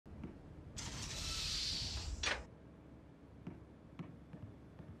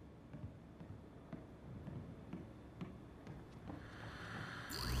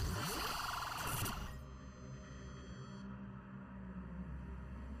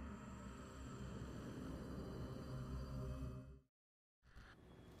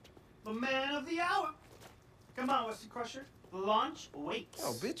man of the hour. Come on, Westy Crusher. Launch waits.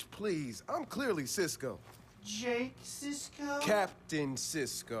 Oh, bitch, please. I'm clearly Cisco. Jake Sisko? Captain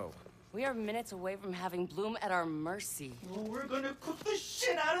Cisco. We are minutes away from having Bloom at our mercy. Well, we're gonna cook the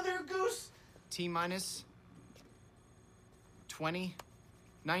shit out of their goose. T-minus 20,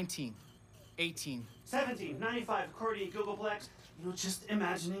 19, 18. 17, 95, accordion, Googleplex. You know, just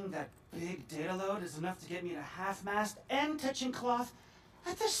imagining that big data load is enough to get me to half-mast and touching cloth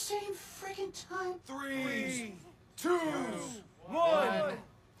at the same friggin' time. 3, 2, 1.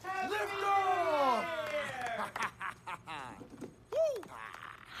 Lift off! Woo!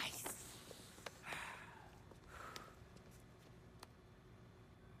 Nice.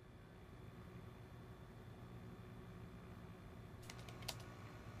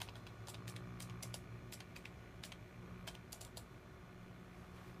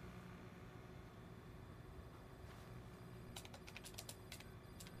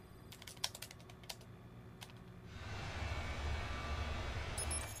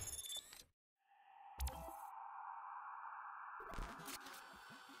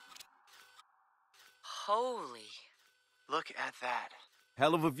 Holy. Look at that.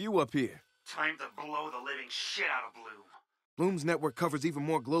 Hell of a view up here. Time to blow the living shit out of Bloom. Bloom's network covers even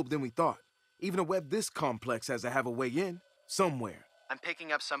more globe than we thought. Even a web this complex has to have a way in, somewhere. I'm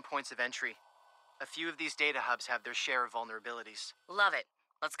picking up some points of entry. A few of these data hubs have their share of vulnerabilities. Love it.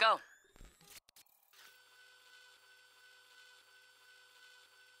 Let's go.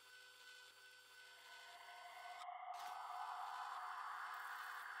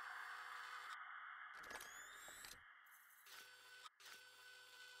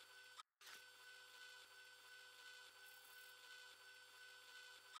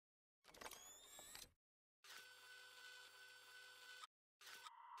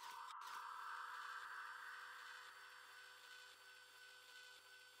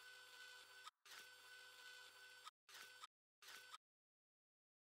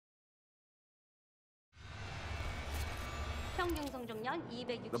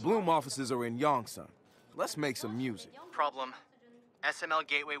 The Bloom offices are in Yongsan. Let's make some music. Problem. SML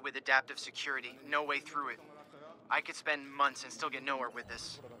gateway with adaptive security. No way through it. I could spend months and still get nowhere with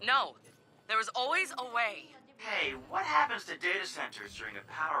this. No. There is always a way. Hey, what happens to data centers during a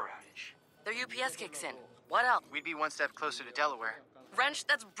power outage? Their UPS kicks in. What else? We'd be one step closer to Delaware. Wrench,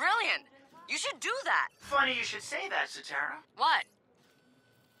 that's brilliant. You should do that. Funny you should say that, Satara. What?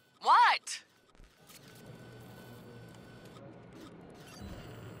 What?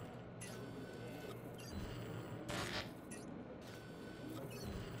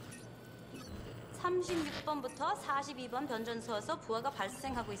 (36번부터 42번) 변전소에서 부하가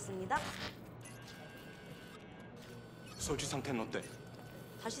발생하고 있습니다. 소지 상태는 어때?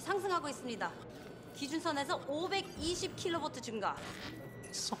 다시 상승하고 있습니다. 기준선에서 520kV 증가.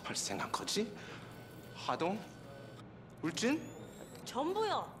 썩 발생한 거지? 하동? 울진?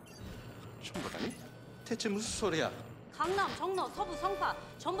 전부요. 전부라니? 대체 무슨 소리야? 강남, 정로, 서부, 성파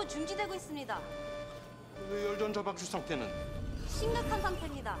전부 중지되고 있습니다. 왜 열전자 박수 상태는? 심각한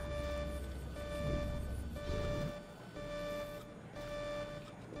상태입니다.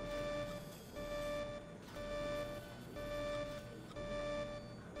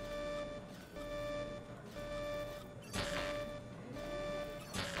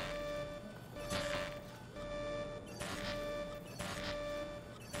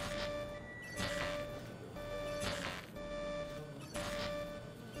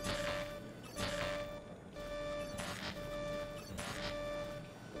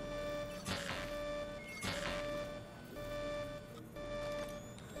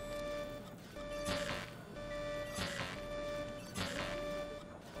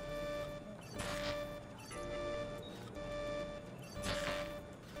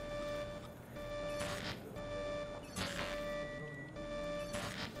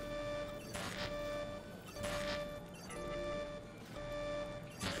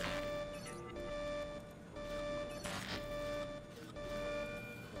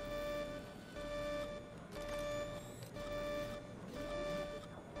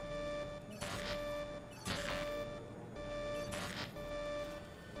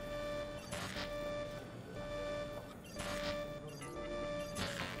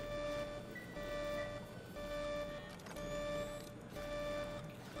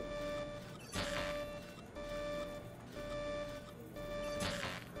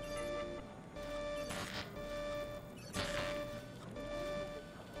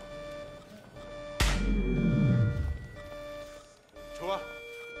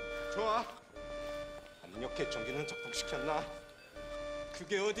 좋아. 압력계 전기는 작동시켰나?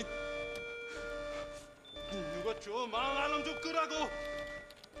 그게 어디... 누가 줘? 10,000원 좀 끄라고!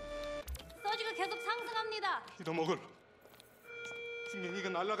 서지가 계속 상승합니다. 빌어먹을. 분명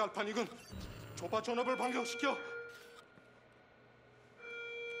이건 날아갈 판이군. 좁아 전업을 반경시켜.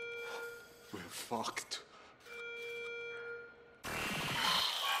 We're fucked.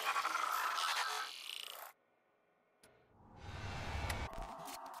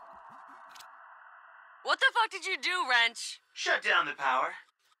 What the fuck did you do, Wrench? Shut down the power.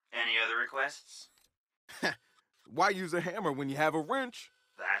 Any other requests? Why use a hammer when you have a wrench?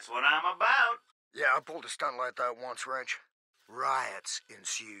 That's what I'm about. Yeah, I pulled a stunt like that once, Wrench. Riots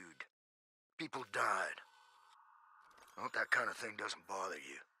ensued. People died. I hope that kind of thing doesn't bother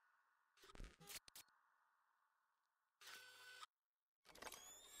you.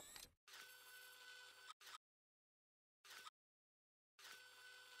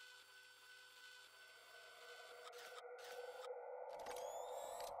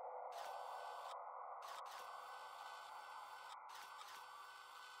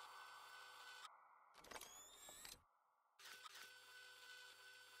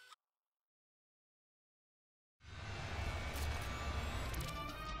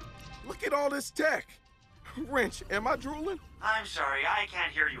 Look at all this tech. Wrench, am I drooling? I'm sorry, I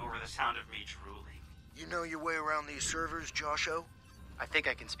can't hear you over the sound of me drooling. You know your way around these servers, Josho? I think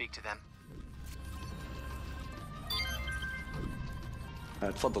I can speak to them.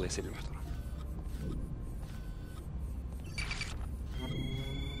 تفضل يا سيدي المحترم.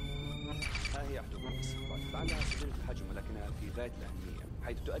 ها هي احدهم الاستخبارات، لعلها صغيرة الحجم ولكنها في غاية الأهمية،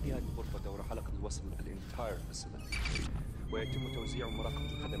 حيث تؤدي هذه الغرفة دور حلقة الوصل الانتاير فاسيلتي، ويتم توزيع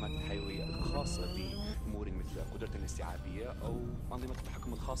ومراقبة الخدمات الحيوية الخاصة بأمور مثل قدرة الاستيعابية أو أنظمة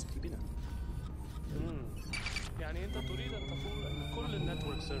التحكم الخاصة بنا. يعني أنت تريد أن تقول أن كل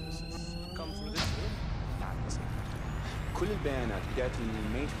النتورك سيرفيسز come through this room؟ نعم يا سيدي. كل البيانات بداية من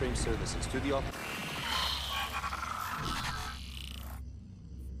المين فريم سيرفيسز to the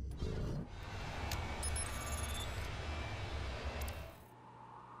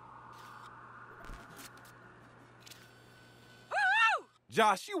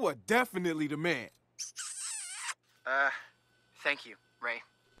Josh, you are definitely the man. Thank you, Ray.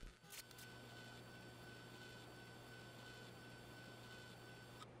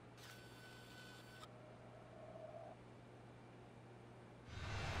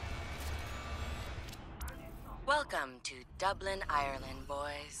 Welcome to Dublin, Ireland,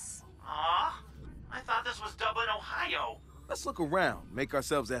 boys. Aw, I thought this was Dublin, Ohio. Let's look around, make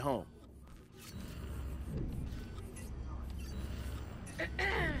ourselves at home.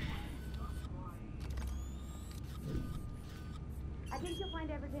 I think you'll find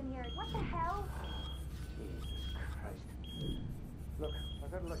everything here. What the hell? Jesus Christ. Look,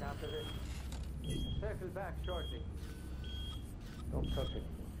 I've got to look after this. I'll circle back shortly. Don't touch it.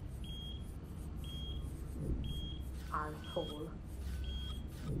 Arsehole.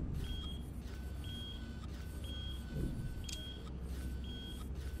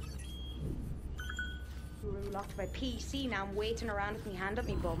 Room locked by PC. Now I'm waiting around with my hand up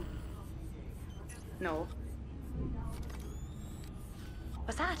me bum. No.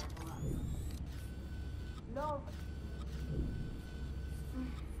 What's that? Love.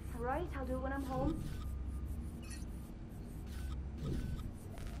 Right, I'll do it when I'm home.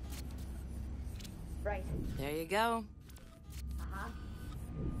 Right. There you go. Uh-huh.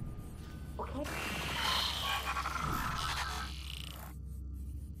 Okay.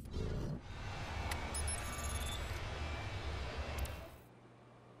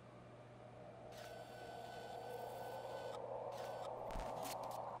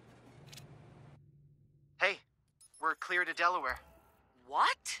 Hey, we're clear to Delaware.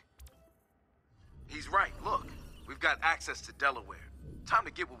 What? He's right, look. We've got access to Delaware. Time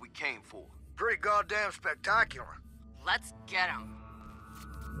to get what we came for. Pretty goddamn spectacular. Let's get him.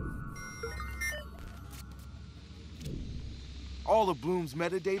 All of Bloom's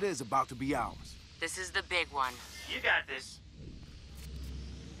metadata is about to be ours. This is the big one. You got this.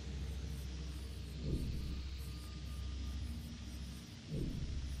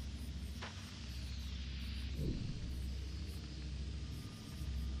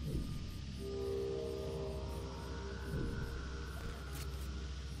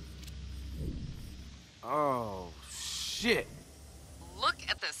 Oh, shit. Look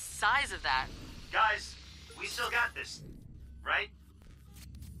at the size of that. Guys, we still got this, right?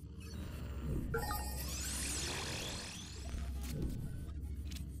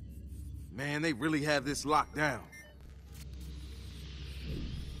 Man, they really have this locked down.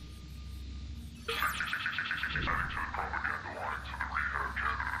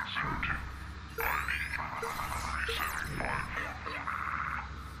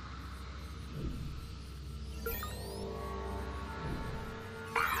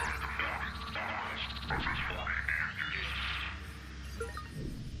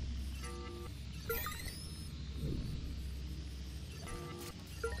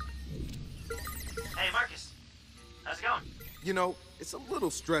 You know, it's a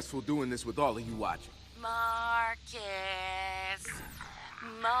little stressful doing this with all of you watching. Marcus.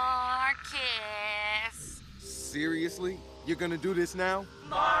 Marcus. Seriously? You're gonna do this now?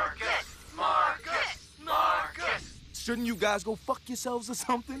 Marcus! Marcus! Marcus! Shouldn't you guys go fuck yourselves or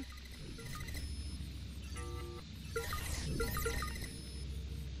something?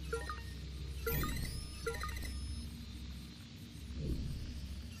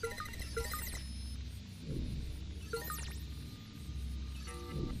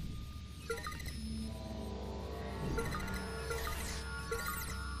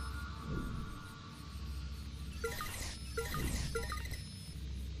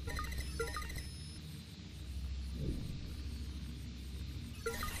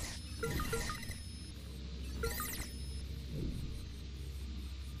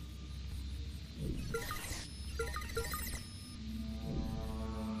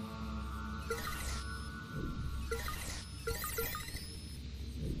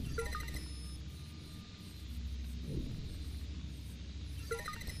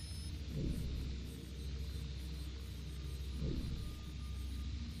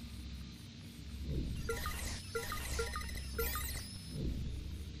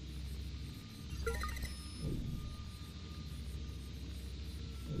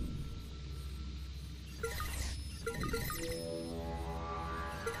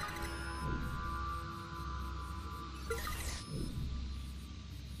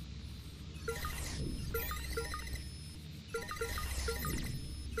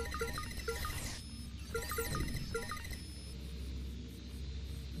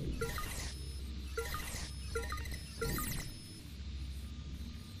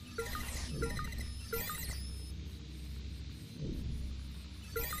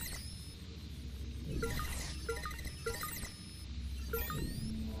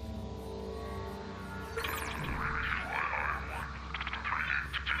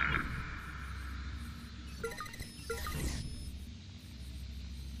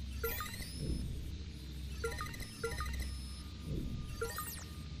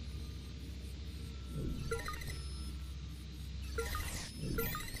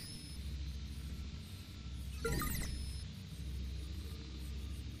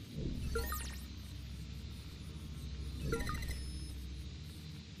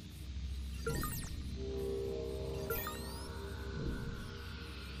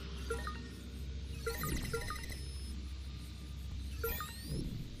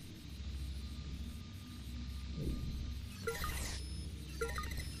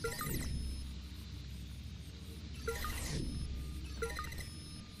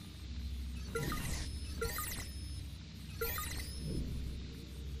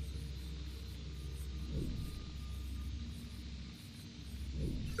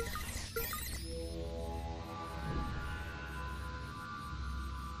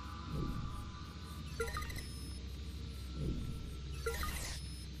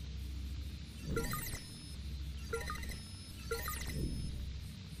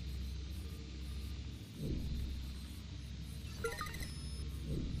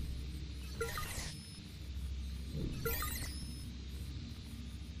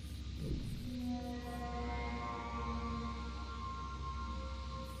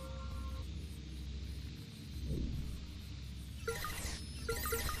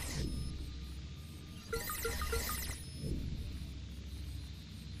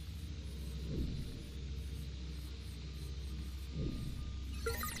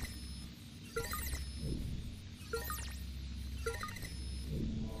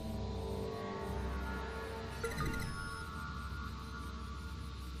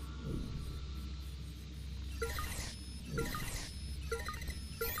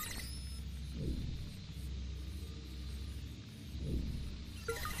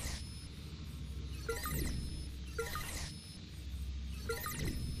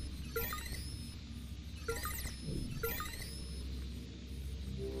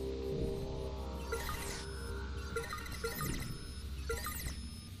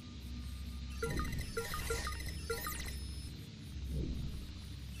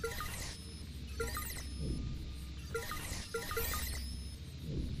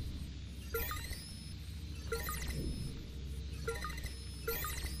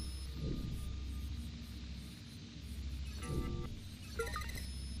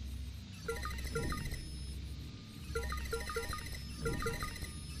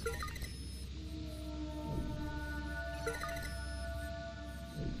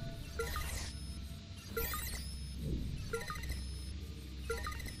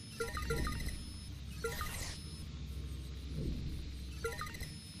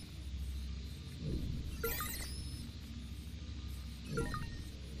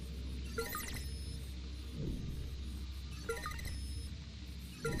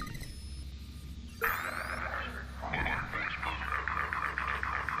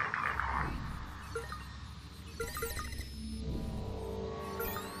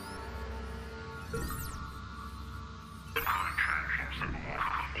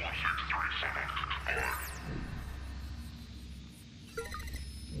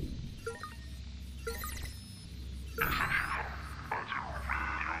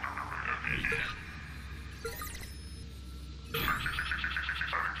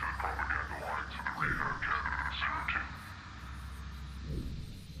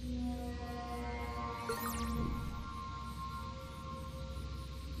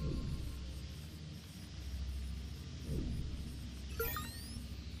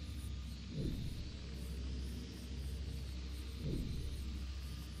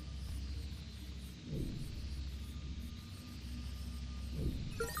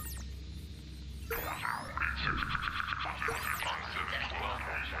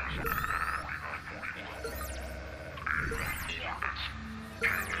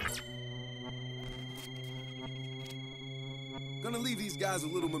 Gonna leave these guys a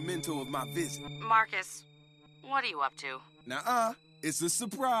little memento of my visit. Marcus, what are you up to? Nuh-uh. It's a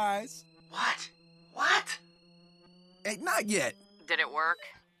surprise. What? What? Hey, not yet. Did it work?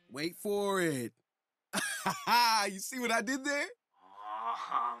 Wait for it. You see what I did there?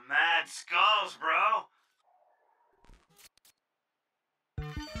 Oh, mad skulls, bro.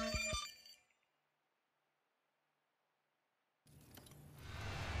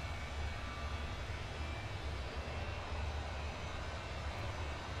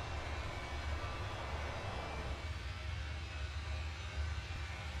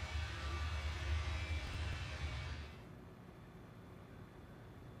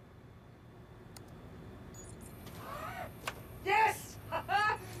 Yes!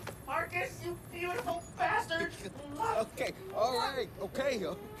 Marcus, you beautiful bastard! Okay, all right, okay.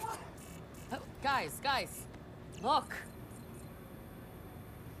 Oh, guys, look.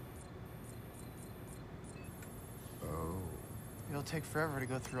 It'll take forever to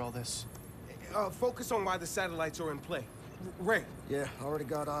go through all this. Focus on why the satellites are in play. Ray. Yeah, already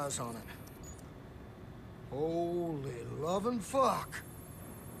got eyes on it. Holy lovin' fuck.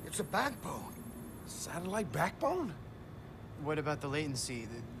 It's a backbone. Satellite backbone? What about the latency?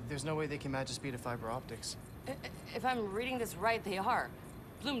 There's no way they can match the speed of fiber optics. If I'm reading this right, they are.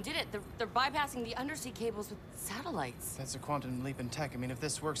 Bloom did it. They're bypassing the undersea cables with satellites. That's a quantum leap in tech. I mean, if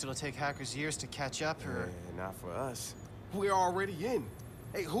this works, it'll take hackers years to catch up, or... Yeah, not for us. We're already in.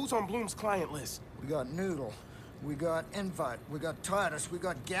 Hey, who's on Bloom's client list? We got Noodle. We got Invite. We got Titus. We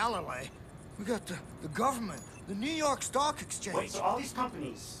got Galilee. We got the government. The New York Stock Exchange. Wait, so all these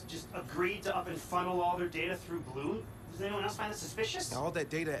companies just agreed to up and funnel all their data through Bloom? Does anyone else find that suspicious? All that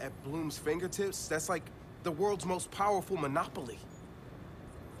data at Bloom's fingertips, that's like the world's most powerful monopoly.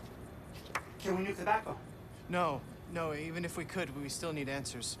 Can we nuke the backbone? No, even if we could, we still need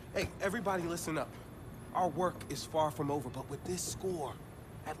answers. Hey, everybody listen up. Our work is far from over, but with this score,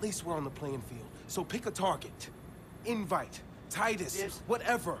 at least we're on the playing field. So pick a target. Invite, Titus, Dibs.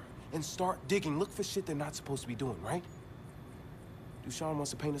 whatever, and start digging. Look for shit they're not supposed to be doing, right? Dushan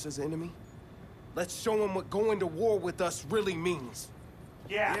wants to paint us as an enemy? Let's show him what going to war with us really means.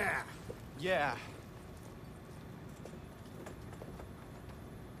 Yeah. Yeah.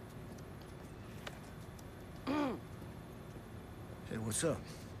 Hey, what's up?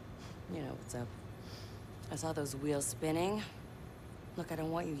 You know what's up. I saw those wheels spinning. Look, I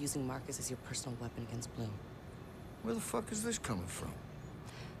don't want you using Marcus as your personal weapon against Bloom. Where the fuck is this coming from?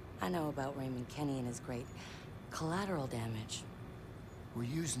 I know about Raymond Kenny and his great collateral damage. We're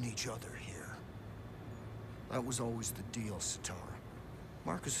using each other here. That was always the deal, Sitara.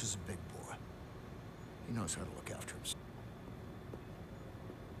 Marcus is a big boy. He knows how to look after himself.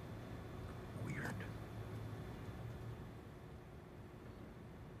 Weird.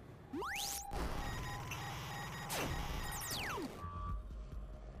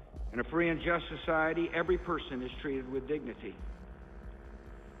 In a free and just society, every person is treated with dignity.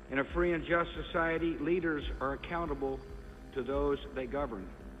 In a free and just society, leaders are accountable to those they govern.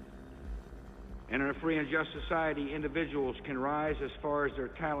 And in a free and just society, individuals can rise as far as their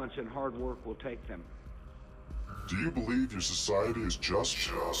talents and hard work will take them. Do you believe your society is just?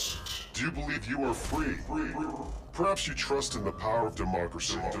 Do you believe you are free? Perhaps you trust in the power of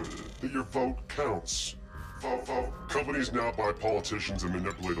democracy, that your vote counts. Companies now buy politicians and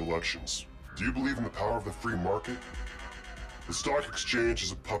manipulate elections. Do you believe in the power of the free market? The stock exchange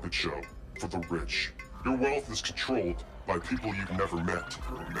is a puppet show for the rich. Your wealth is controlled by people you've never met.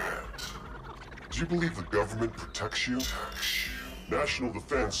 Do you believe the government protects you? National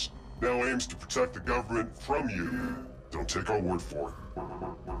Defense now aims to protect the government from you. Don't take our word for it.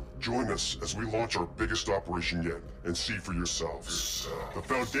 Join us as we launch our biggest operation yet and see for yourselves. The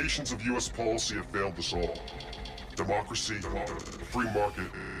foundations of U.S. policy have failed us all. Democracy, free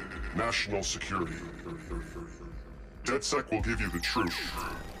market, national security. DedSec will give you the truth.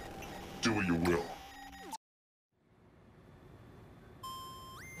 Do what you will.